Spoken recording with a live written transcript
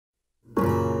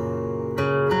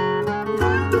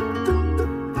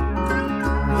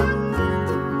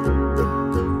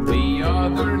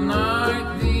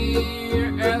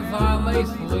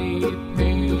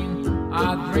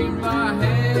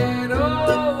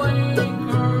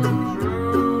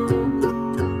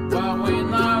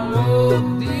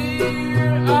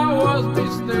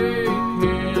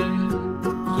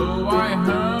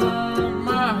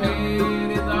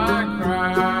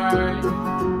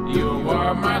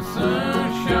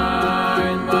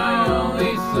sunshine, my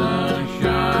only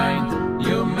sunshine.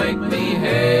 You make me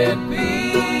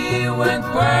happy when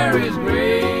quarry's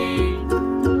great.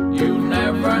 You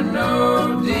never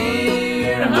know,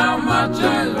 dear, how much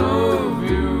I love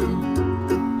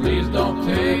you. Please don't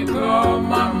take all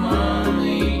my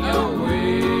money away.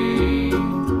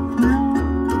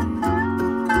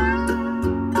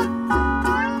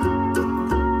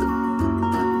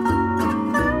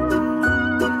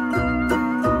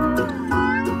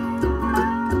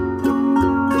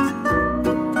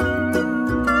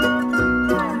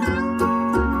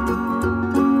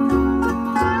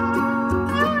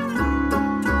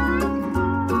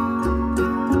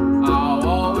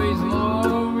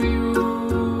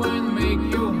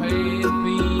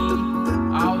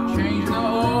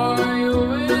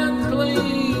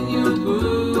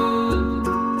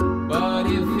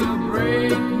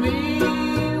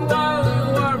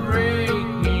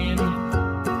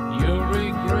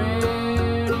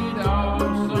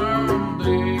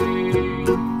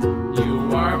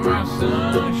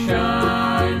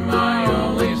 Sunshine, my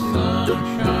only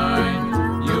sunshine.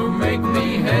 You make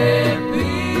me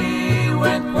happy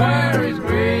when quarry's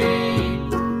great.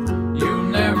 You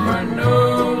never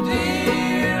know,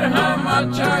 dear, how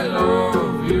much I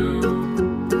love you.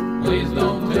 Please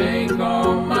don't take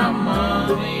all my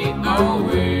money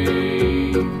away.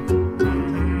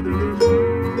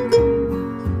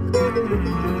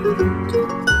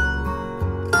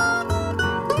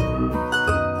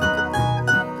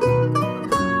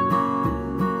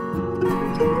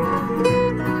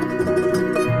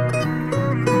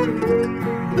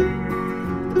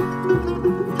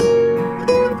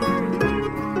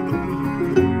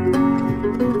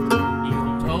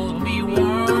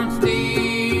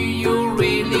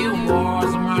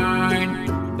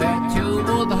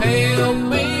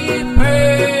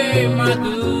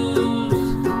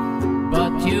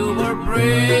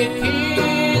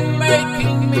 Breaking,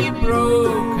 making me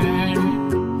broken.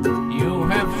 You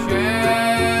have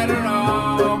shattered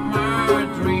all my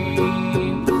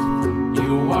dreams.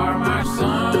 You are my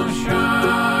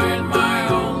sunshine, my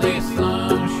only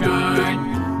sunshine.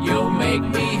 You make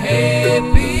me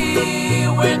happy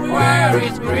when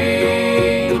quarry's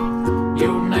great.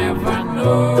 You never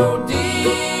know,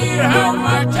 dear, how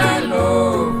much I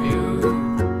love you.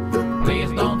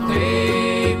 Please don't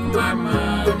take my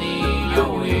money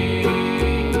away.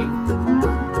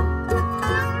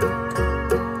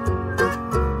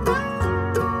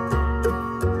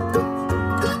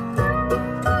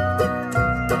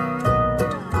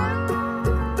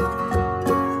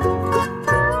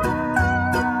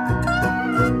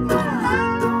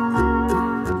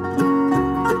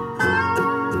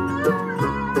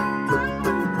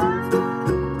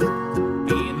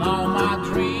 In all my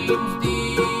dreams,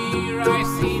 dear, I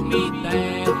see me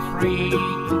dead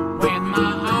free.